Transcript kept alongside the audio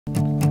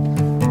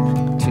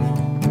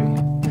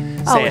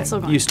Say it's still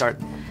it. going. You start.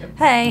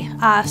 Hey,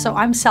 so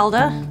I'm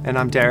Selda. And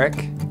I'm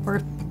Derek.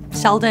 We're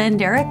Selda and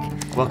Derek.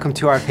 Welcome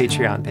to our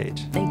Patreon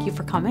page. Thank you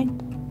for coming.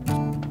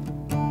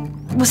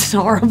 Was it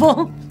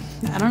horrible?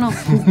 I don't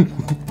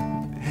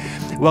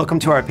know. Welcome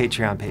to our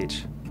Patreon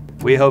page.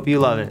 We hope you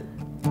love it.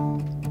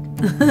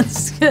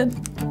 That's good.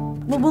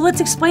 Well, let's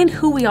explain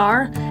who we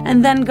are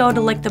and then go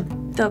to like the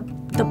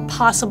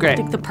possible, Great.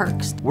 like, the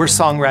perks. We're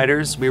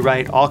songwriters. We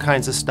write all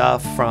kinds of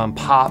stuff from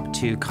pop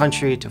to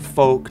country to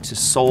folk to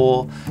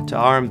soul to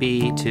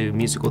R&B to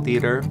musical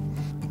theater.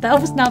 That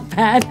was not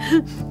bad.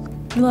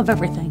 We love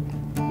everything.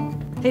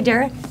 Hey,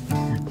 Derek,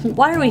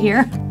 why are we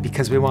here?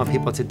 Because we want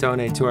people to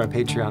donate to our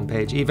Patreon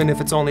page, even if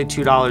it's only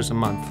 $2 a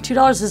month.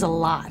 $2 is a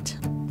lot.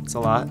 It's a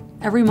lot.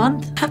 Every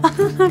month?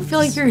 I feel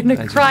like you're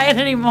gonna cry at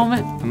any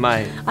moment. I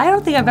might. I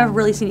don't think I've ever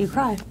really seen you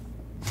cry.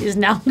 Is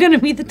now gonna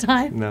be the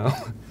time? No.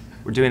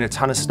 We're doing a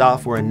ton of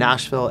stuff. We're in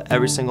Nashville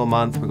every single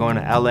month. We're going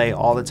to LA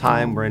all the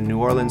time. We're in New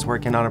Orleans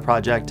working on a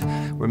project.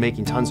 We're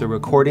making tons of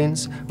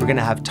recordings. We're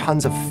gonna have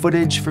tons of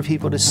footage for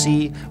people to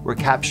see. We're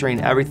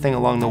capturing everything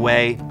along the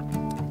way,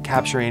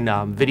 capturing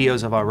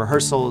videos of our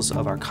rehearsals,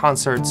 of our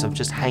concerts, of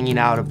just hanging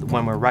out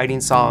when we're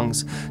writing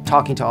songs,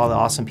 talking to all the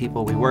awesome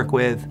people we work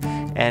with,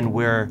 and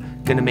we're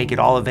gonna make it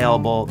all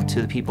available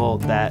to the people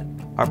that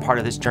are part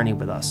of this journey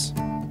with us.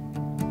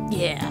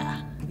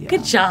 Yeah.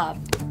 Good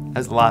job.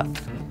 That's a lot.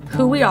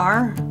 Who we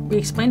are, we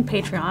explained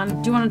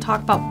Patreon. Do you want to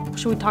talk about,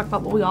 should we talk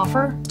about what we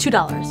offer?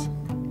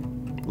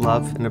 $2.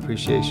 Love and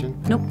appreciation.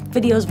 Nope,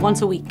 videos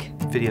once a week.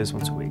 Videos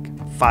once a week.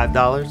 $5.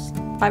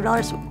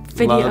 $5,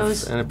 videos.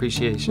 Love and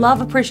appreciation.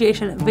 Love,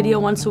 appreciation, video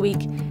once a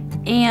week,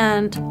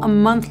 and a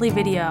monthly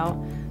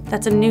video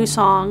that's a new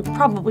song,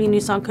 probably a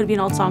new song, could be an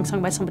old song sung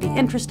by somebody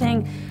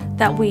interesting,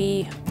 that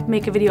we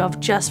make a video of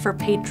just for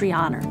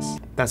Patreoners.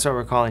 That's what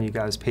we're calling you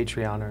guys,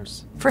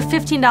 Patreoners. For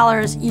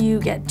 $15, you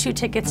get 2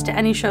 tickets to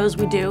any shows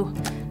we do,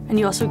 and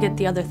you also get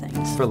the other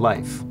things. For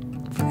life.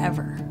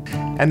 Forever.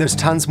 And there's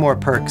tons more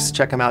perks.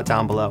 Check them out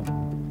down below.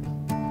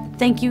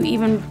 Thank you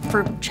even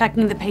for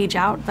checking the page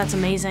out. That's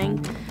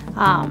amazing.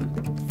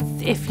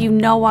 If you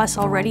know us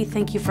already,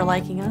 thank you for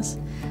liking us.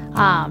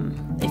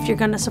 If you're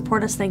gonna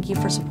support us, thank you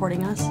for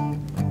supporting us.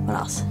 What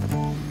else?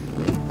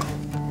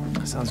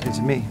 Sounds good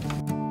to me.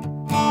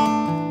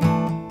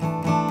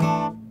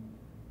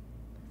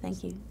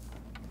 Thank you.